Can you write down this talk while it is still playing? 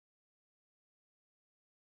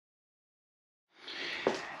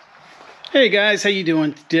Hey guys, how you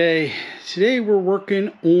doing today? Today we're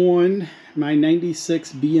working on my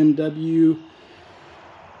 96 BMW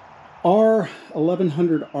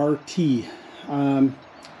R1100RT.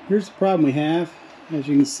 Here's the problem we have. As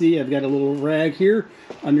you can see, I've got a little rag here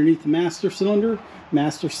underneath the master cylinder.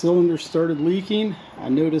 Master cylinder started leaking. I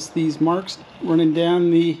noticed these marks running down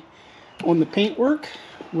on the paintwork,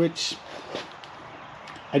 which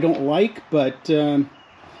I don't like, but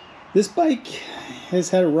this bike has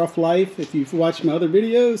had a rough life. If you've watched my other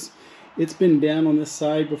videos, it's been down on this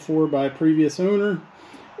side before by a previous owner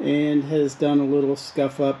and has done a little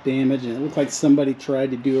scuff up damage, and it looked like somebody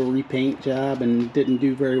tried to do a repaint job and didn't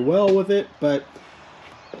do very well with it. But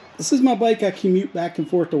this is my bike I commute back and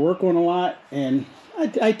forth to work on a lot, and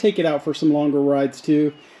I take it out for some longer rides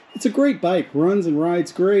too. It's a great bike, runs and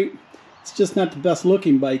rides great. It's just not the best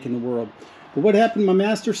looking bike in the world. But what happened, my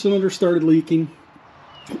master cylinder started leaking.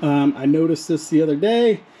 I noticed this the other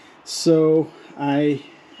day, so I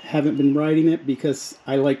haven't been riding it because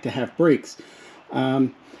I like to have brakes.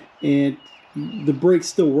 And the brakes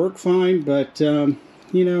still work fine, but you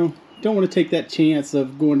know, don't want to take that chance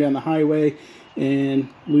of going down the highway and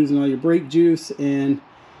losing all your brake juice and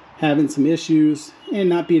having some issues and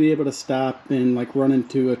not being able to stop and like run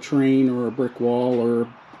into a train or a brick wall or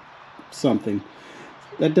something.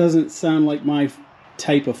 That doesn't sound like my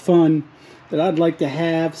type of fun that I'd like to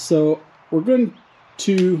have, so we're going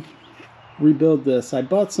to rebuild this. I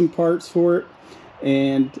bought some parts for it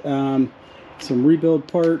and some rebuild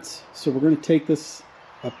parts, so we're going to take this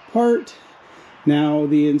apart. Now,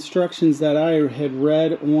 the instructions that I had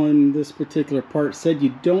read on this particular part said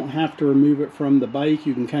you don't have to remove it from the bike.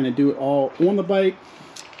 You can kind of do it all on the bike,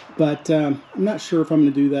 but I'm not sure if I'm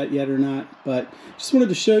going to do that yet or not. But just wanted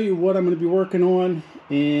to show you what I'm going to be working on,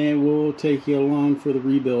 and we'll take you along for the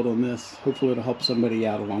rebuild on this. Hopefully it'll help somebody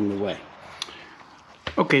out along the way.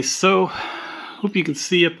 Okay, so hope you can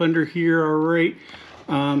see up under here all right.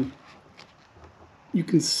 You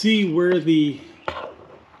can see where the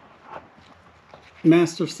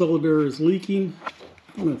master cylinder is leaking. I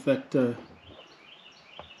don't know if that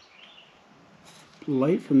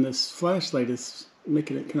light from this flashlight is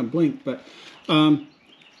making it kind of blink, but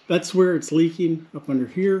that's where it's leaking, up under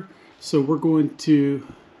here. So we're going to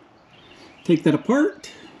take that apart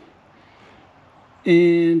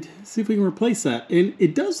and see if we can replace that. And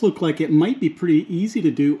it does look like it might be pretty easy to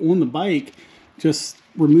do on the bike, just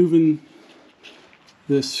removing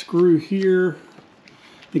the screw here.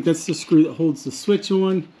 I think that's the screw that holds the switch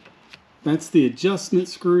on. That's the adjustment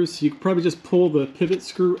screw, so you could probably just pull the pivot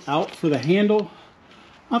screw out for the handle.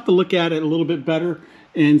 I'll have to look at it a little bit better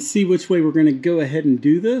and see which way we're going to go ahead and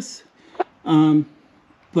do this.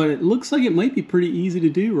 But it looks like it might be pretty easy to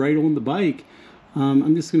do right on the bike.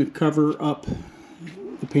 I'm just going to cover up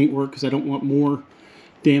the paintwork because I don't want more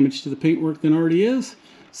damage to the paintwork than already is.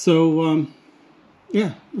 So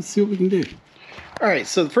yeah, let's see what we can do. Alright,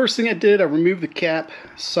 so the first thing I did, I removed the cap,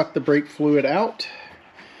 sucked the brake fluid out.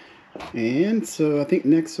 And so I think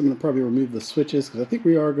next I'm going to probably remove the switches, because I think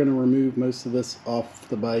we are going to remove most of this off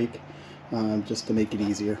the bike just to make it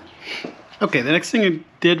easier. Okay, the next thing I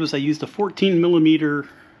did was I used a 14mm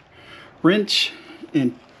wrench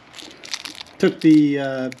and took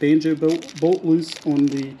the banjo bolt loose on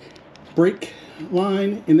the brake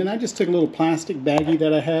line, and then I just took a little plastic baggie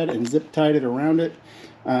that I had and zip tied it around it,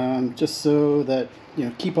 just so that, you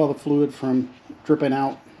know, keep all the fluid from dripping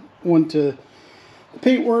out onto the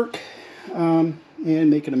paintwork and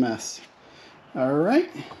making a mess.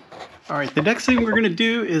 Alright, the next thing we're going to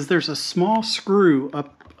do is there's a small screw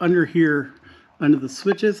up under here under the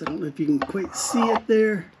switches. I don't know if you can quite see it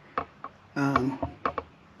there,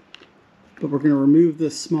 but we're going to remove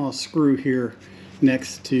this small screw here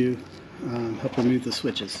next to help remove the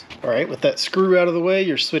switches. Alright, with that screw out of the way,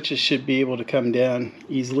 your switches should be able to come down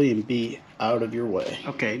easily and be out of your way.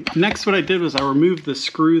 Okay, next what I did was I removed the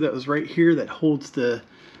screw that was right here that holds the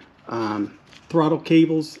throttle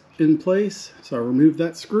cables in place. So I removed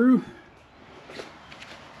that screw.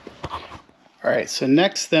 Alright, so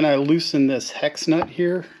next then I loosen this hex nut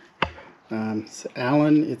here. It's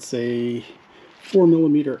Allen, it's a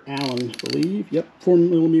 4mm Allen, I believe. Yep,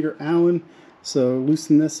 4mm Allen. So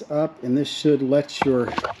loosen this up, and this should let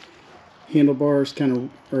your handlebars kind of,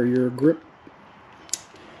 or your grip,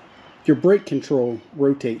 your brake control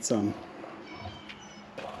rotate some.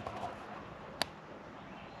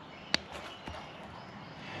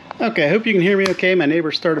 Okay, I hope you can hear me okay. My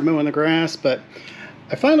neighbor started mowing the grass, but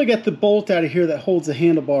I finally got the bolt out of here that holds the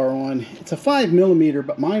handlebar on. It's a 5mm,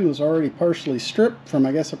 but mine was already partially stripped from,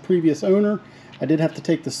 I guess, a previous owner. I did have to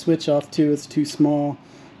take the switch off too. It's too small.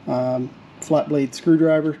 Flat blade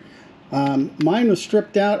screwdriver. Mine was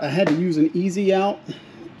stripped out. I had to use an easy out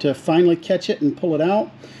to finally catch it and pull it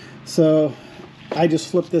out. So I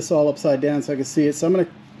just flipped this all upside down so I can see it. So I'm going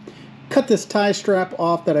to cut this tie strap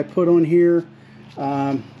off that I put on here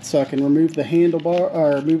so I can remove the handlebar,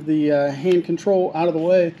 or remove the hand control out of the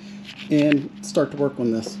way and start to work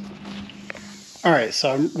on this. Alright, so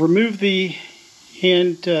I removed the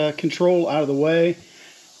hand control out of the way,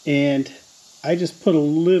 and I just put a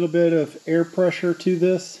little bit of air pressure to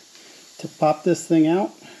this to pop this thing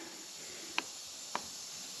out.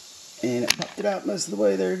 And it popped it out most of the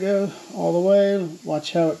way. There you go, all the way.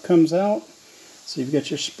 Watch how it comes out. So you've got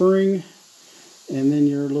your spring and then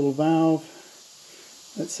your little valve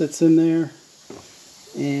that sits in there.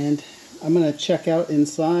 And I'm going to check out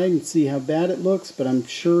inside and see how bad it looks, but I'm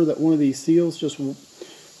sure that one of these seals just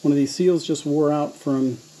wore out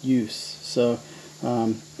from use. So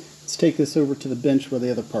let's take this over to the bench where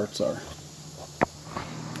the other parts are.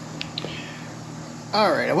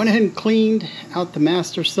 Alright, I went ahead and cleaned out the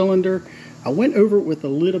master cylinder. I went over it with a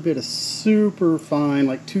little bit of super fine,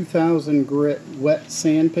 like 2000 grit wet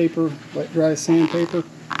sandpaper, wet dry sandpaper.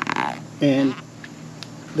 And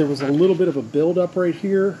there was a little bit of a buildup right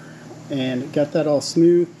here, and got that all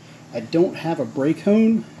smooth. I don't have a brake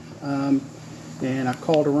hone, and I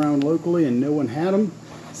called around locally and no one had them.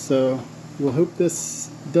 So we'll hope this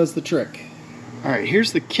does the trick. Alright,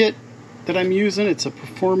 here's the kit that I'm using. It's a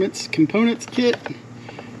performance components kit.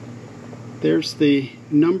 There's the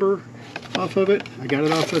number off of it. I got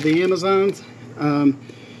it off of the Amazons.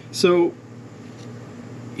 So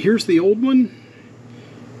here's the old one,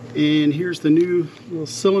 and here's the new little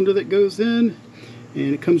cylinder that goes in,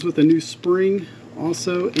 and it comes with a new spring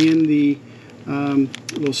also, and the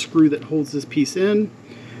little screw that holds this piece in.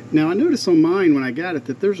 Now I noticed on mine when I got it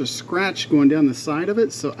that there's a scratch going down the side of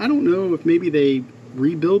it, so I don't know if maybe they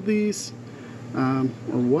rebuild these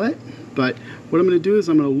or what, but what I'm going to do is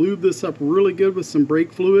I'm going to lube this up really good with some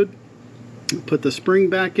brake fluid, put the spring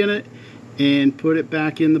back in it, and put it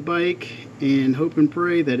back in the bike, and hope and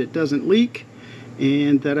pray that it doesn't leak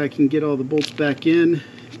and that I can get all the bolts back in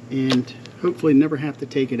and hopefully never have to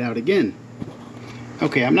take it out again.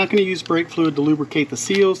 Okay, I'm not going to use brake fluid to lubricate the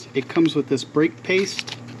seals. It comes with this brake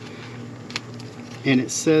paste, and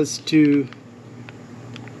it says to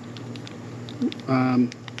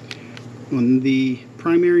on the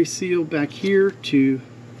primary seal back here to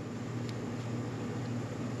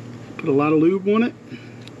put a lot of lube on it.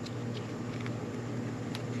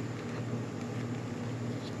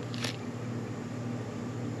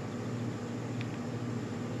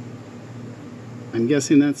 I'm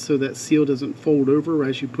guessing that's so that seal doesn't fold over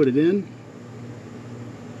as you put it in.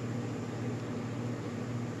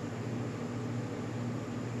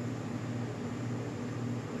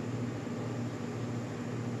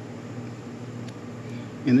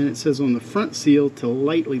 And then it says on the front seal to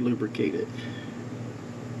lightly lubricate it.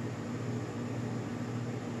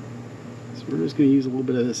 So we're just going to use a little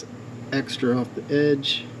bit of this extra off the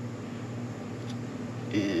edge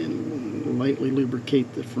and lightly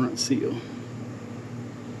lubricate the front seal.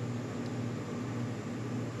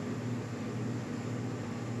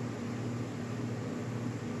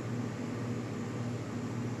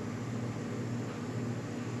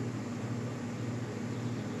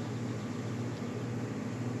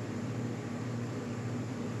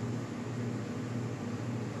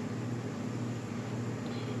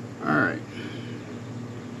 Alright,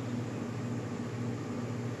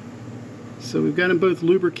 so we've got them both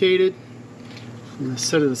lubricated. I'm going to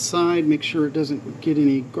set it aside, make sure it doesn't get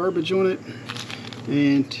any garbage on it,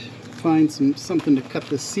 and find something to cut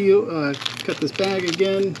this seal, cut this bag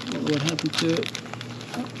again. I don't know what happened to it.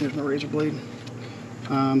 Oh, there's my razor blade.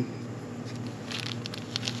 And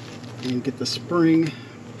get the spring.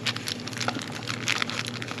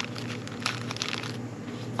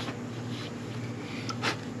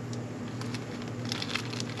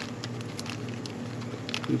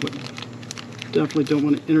 Definitely don't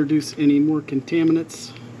want to introduce any more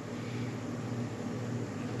contaminants.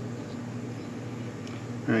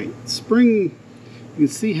 Alright, spring, you can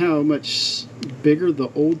see how much bigger the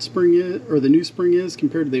old spring is, or the new spring is,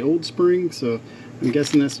 compared to the old spring, so I'm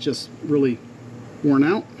guessing that's just really worn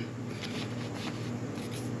out.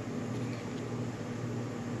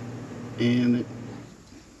 And the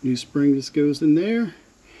new spring just goes in there,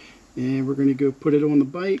 and we're going to go put it on the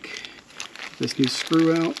bike. This new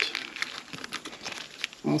screw out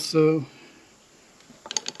also,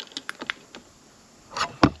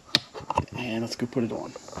 and let's go put it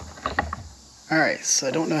on. Alright, so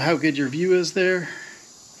I don't know how good your view is there,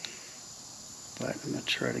 but I'm going to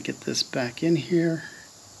try to get this back in here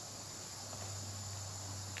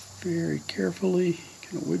very carefully.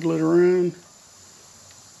 Kind of wiggle it around.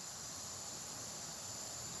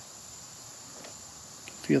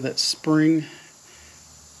 Feel that spring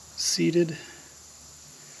seated.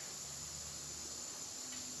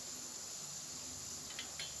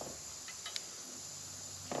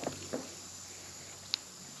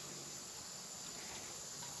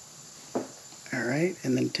 Alright,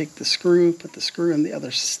 and then take the screw, put the screw on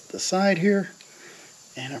the side here.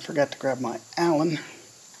 And I forgot to grab my Allen.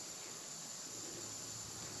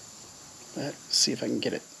 But see if I can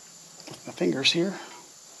get it with my fingers here.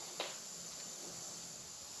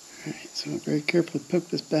 Alright, so very carefully poke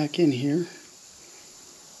this back in here.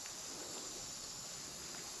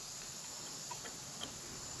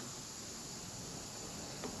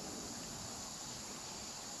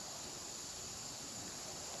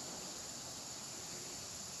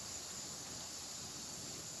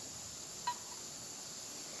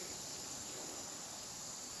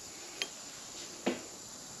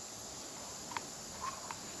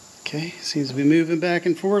 Okay, seems to be moving back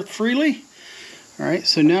and forth freely. Alright,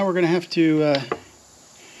 so now we're going to have to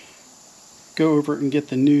go over and get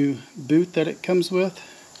the new boot that it comes with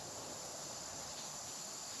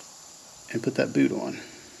and put that boot on.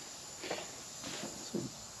 So,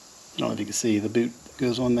 I don't know if you can see, the boot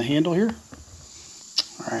goes on the handle here.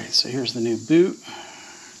 Alright, so here's the new boot.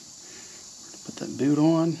 Put that boot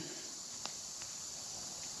on.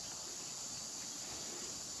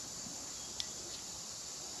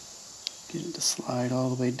 Get it to slide all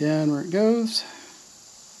the way down where it goes.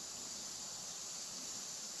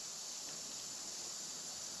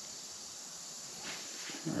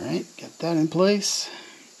 Alright, got that in place.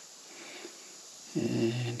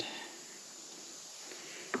 And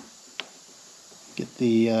get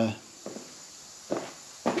the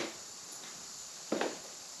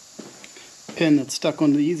pin that's stuck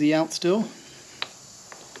on the easy out still.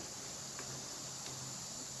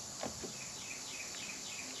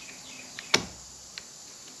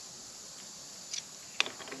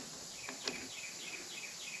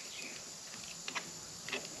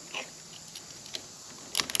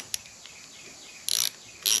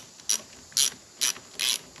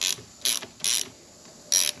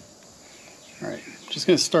 Alright, just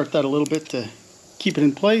going to start that a little bit to keep it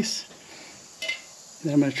in place. And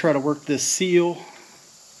then I'm going to try to work this seal,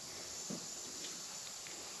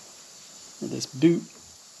 or this boot,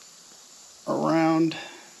 around.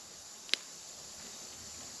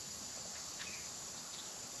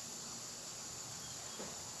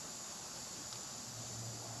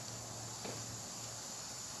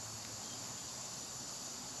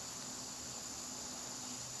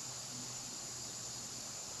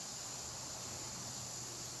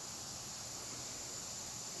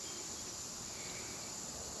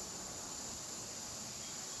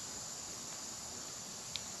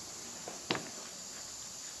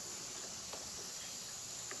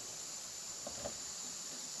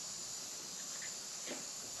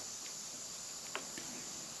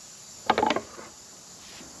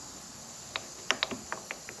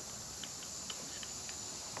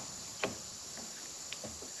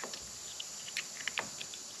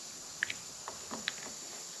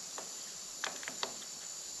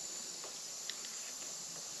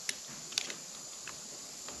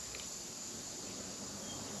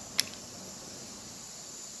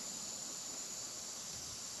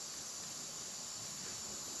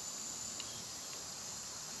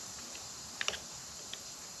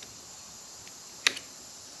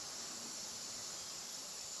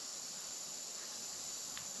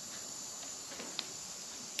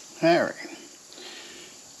 Alright.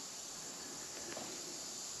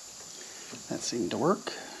 That seemed to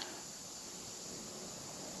work.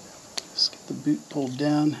 Just get the boot pulled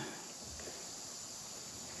down.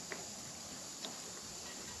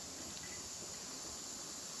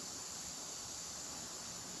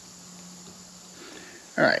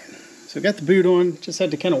 Alright, so I got the boot on. Just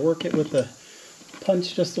had to kind of work it with the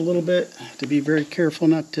punch just a little bit to be very careful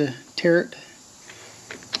not to tear it.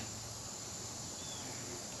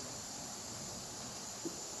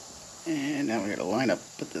 And now we got to line up,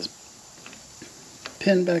 put this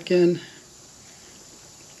pin back in.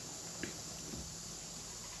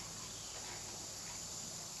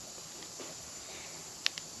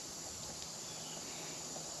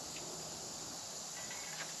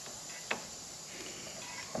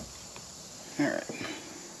 All right.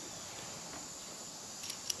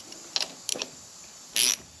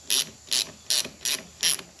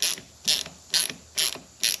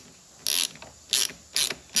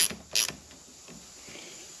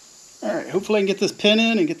 Alright, hopefully I can get this pin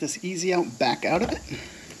in and get this easy out back out of it.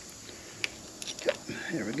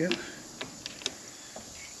 There we go.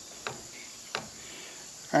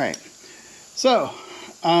 Alright, so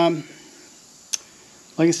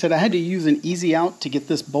like I said, I had to use an easy out to get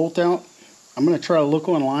this bolt out. I'm going to try to look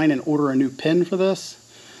online and order a new pin for this.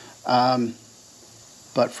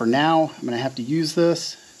 But for now, I'm going to have to use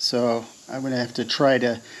this. So I'm going to have to try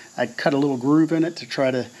to, I'd cut a little groove in it to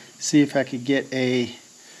try to see if I could get a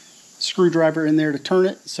screwdriver in there to turn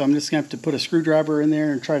it. So I'm just going to have to put a screwdriver in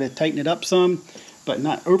there and try to tighten it up some, but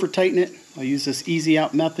not over tighten it. I'll use this easy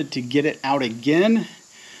out method to get it out again.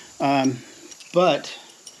 But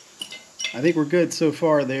I think we're good so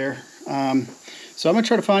far there. So I'm going to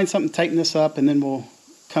try to find something to tighten this up, and then we'll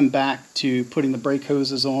come back to putting the brake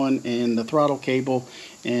hoses on and the throttle cable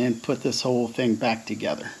and put this whole thing back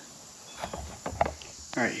together.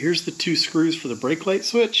 Alright, here's the 2 screws for the brake light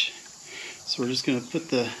switch. So we're just going to put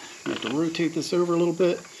the, I have to rotate this over a little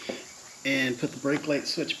bit and put the brake light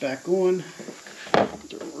switch back on.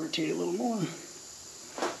 Rotate it a little more. Get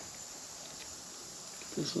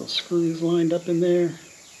these little screws lined up in there.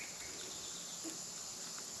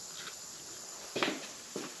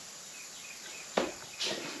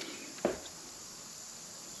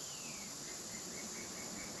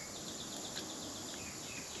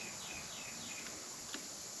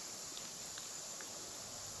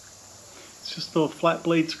 It's just a little flat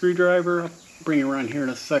blade screwdriver. I'll bring it around here in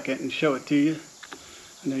a second and show it to you.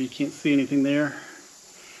 I know you can't see anything there.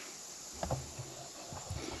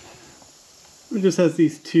 It just has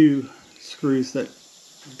these 2 screws that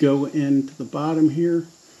go into the bottom here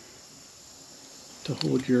to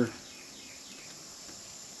hold your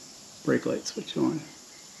brake light switch on.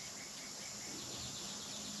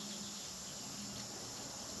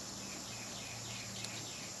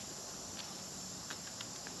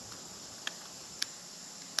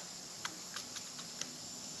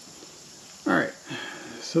 Alright,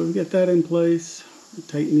 so we get that in place. We'll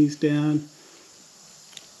tighten these down.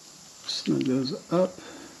 Snug those up.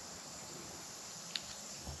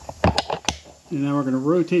 And now we're going to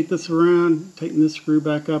rotate this around, tighten this screw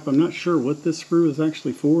back up. I'm not sure what this screw is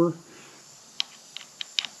actually for.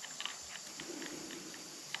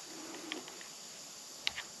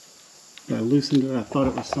 I loosened it. I thought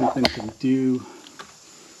it was something to do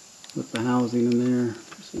with the housing in there.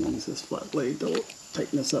 Just going to use this flat blade to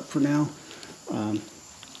tighten this up for now.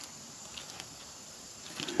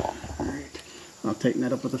 Alright, I'll tighten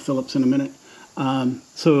that up with the Phillips in a minute.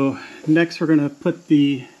 So next we're going to put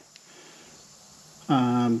the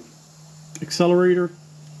accelerator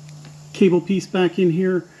cable piece back in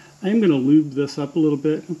here. I am going to lube this up a little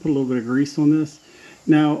bit. I'll put a little bit of grease on this.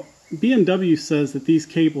 Now BMW says that these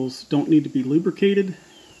cables don't need to be lubricated,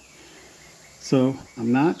 so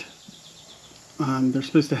I'm not. They're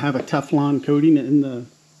supposed to have a Teflon coating in the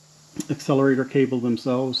accelerator cable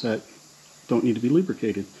themselves that don't need to be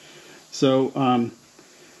lubricated. So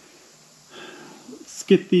let's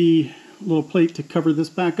get the little plate to cover this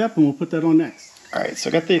back up and we'll put that on next. Alright, so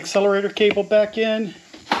I got the accelerator cable back in.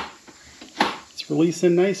 It's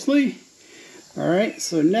releasing nicely. Alright,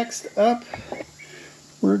 so next up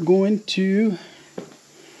we're going to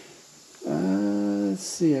let's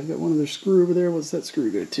see, I've got one other screw over there. What's that screw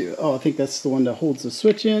go to? Oh, I think that's the one that holds the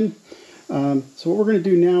switch in. So what we're going to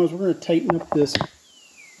do now is we're going to tighten up this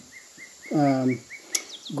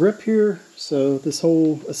grip here so this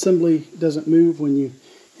whole assembly doesn't move when you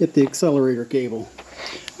hit the accelerator cable.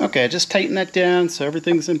 Okay, just tighten that down so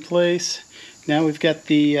everything's in place. Now we've got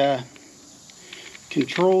the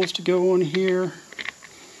controls to go on here.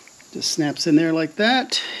 Just snaps in there like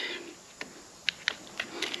that.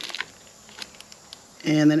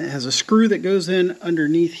 And then it has a screw that goes in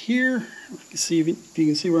underneath here. You can see if you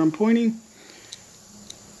can see where I'm pointing.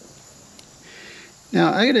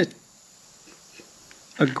 Now I got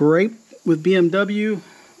a gripe with BMW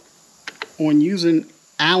on using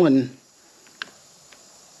Allen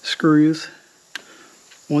screws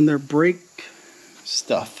on their brake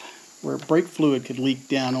stuff, where brake fluid could leak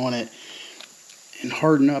down on it and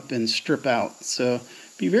harden up and strip out. So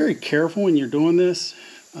be very careful when you're doing this.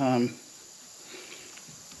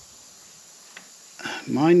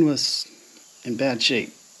 Mine was in bad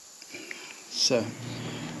shape. So,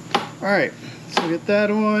 alright, so get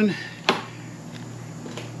that on.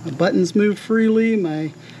 My buttons move freely,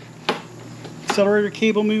 my accelerator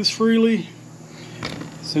cable moves freely.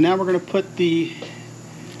 So now we're going to put the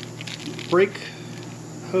brake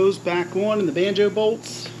hose back on and the banjo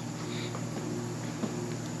bolts.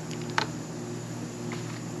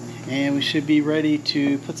 And we should be ready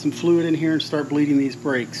to put some fluid in here and start bleeding these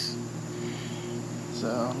brakes.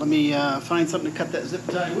 So let me find something to cut that zip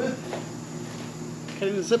tie with.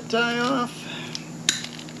 Cutting the zip tie off.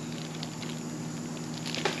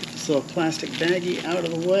 Get this little plastic baggie out of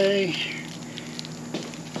the way.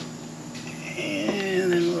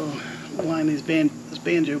 And then we'll line this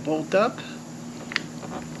banjo bolt up.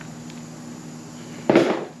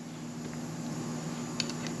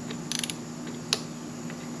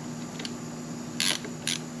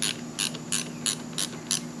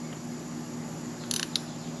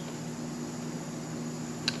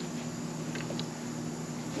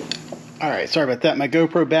 Alright, sorry about that. My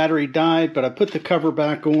GoPro battery died, but I put the cover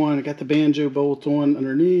back on. I got the banjo bolt on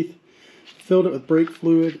underneath. Filled it with brake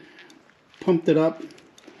fluid. Pumped it up.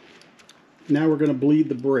 Now we're going to bleed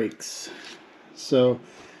the brakes. So,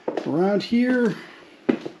 around here,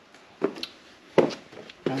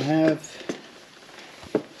 I have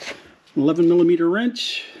an 11mm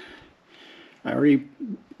wrench. I already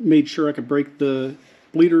made sure I could break the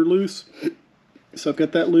bleeder loose. So I've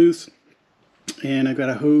got that loose. And I've got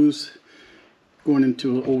a hose going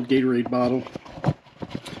into an old Gatorade bottle.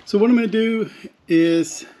 So what I'm going to do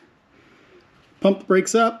is pump the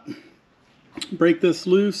brakes up, break this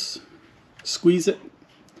loose, squeeze it,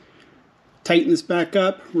 tighten this back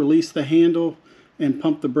up, release the handle, and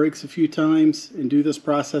pump the brakes a few times, and do this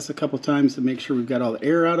process a couple times to make sure we've got all the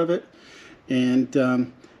air out of it. And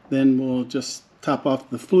then we'll just top off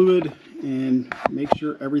the fluid and make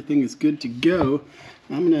sure everything is good to go.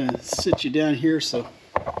 I'm going to sit you down here so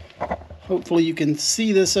hopefully you can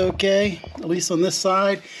see this okay, at least on this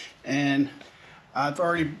side. And I've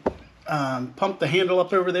already pumped the handle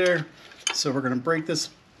up over there. So we're going to break this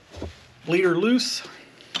bleeder loose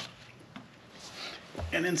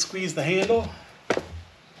and then squeeze the handle.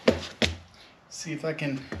 See if I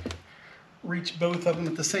can reach both of them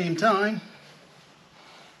at the same time.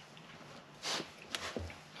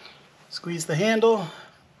 Squeeze the handle.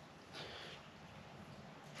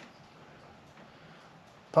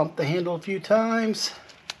 Pump the handle a few times.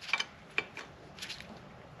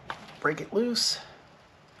 Break it loose.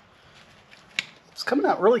 It's coming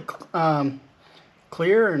out really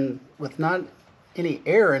clear and with not any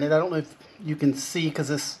air in it. I don't know if you can see because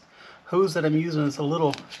this hose that I'm using is a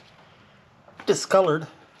little discolored,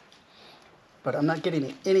 but I'm not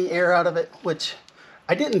getting any air out of it, which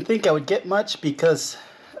I didn't think I would get much because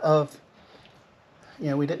of,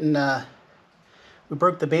 you know, we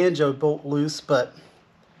broke the banjo bolt loose, but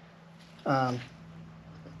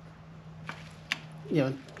you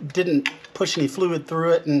know, didn't push any fluid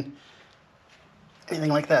through it and anything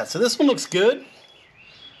like that. So this one looks good.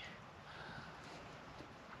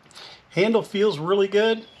 Handle feels really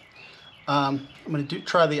good. I'm going to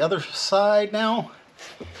try the other side now,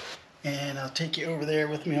 and I'll take you over there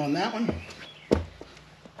with me on that one.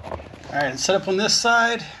 All right, set up on this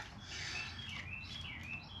side.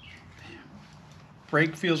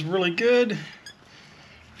 Brake feels really good.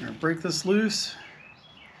 I'm going to break this loose,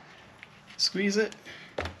 squeeze it.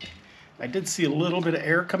 I did see a little bit of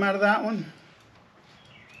air come out of that one.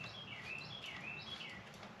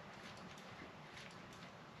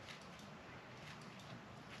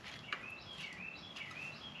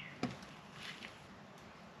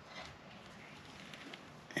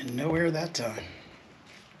 And no air that time.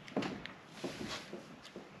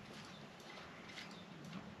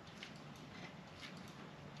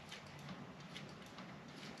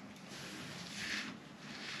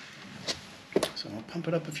 So I'll pump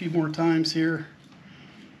it up a few more times here.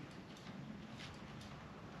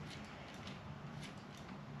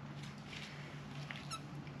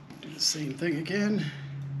 Do the same thing again.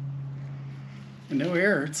 And no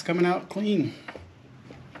air, it's coming out clean.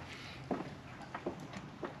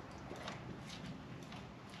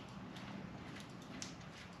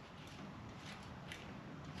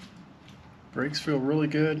 Brakes feel really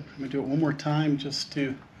good. I'm going to do it one more time just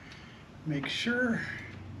to make sure.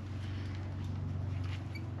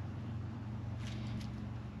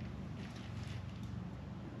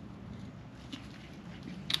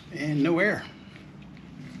 And no air.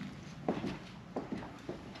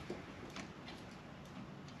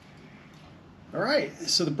 Alright,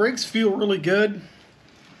 so the brakes feel really good.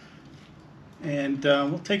 And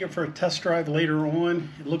we'll take it for a test drive later on.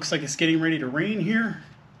 It looks like it's getting ready to rain here.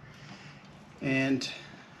 And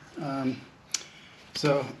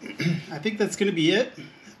so I think that's going to be it.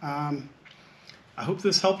 I hope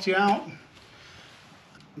this helped you out.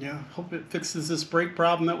 Yeah, hope it fixes this brake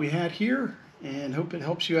problem that we had here, and hope it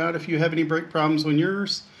helps you out if you have any brake problems on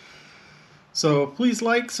yours. So please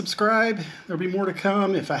like, subscribe. There'll be more to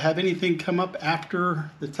come. If I have anything come up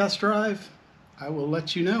after the test drive, I will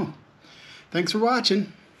let you know. Thanks for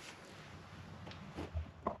watching.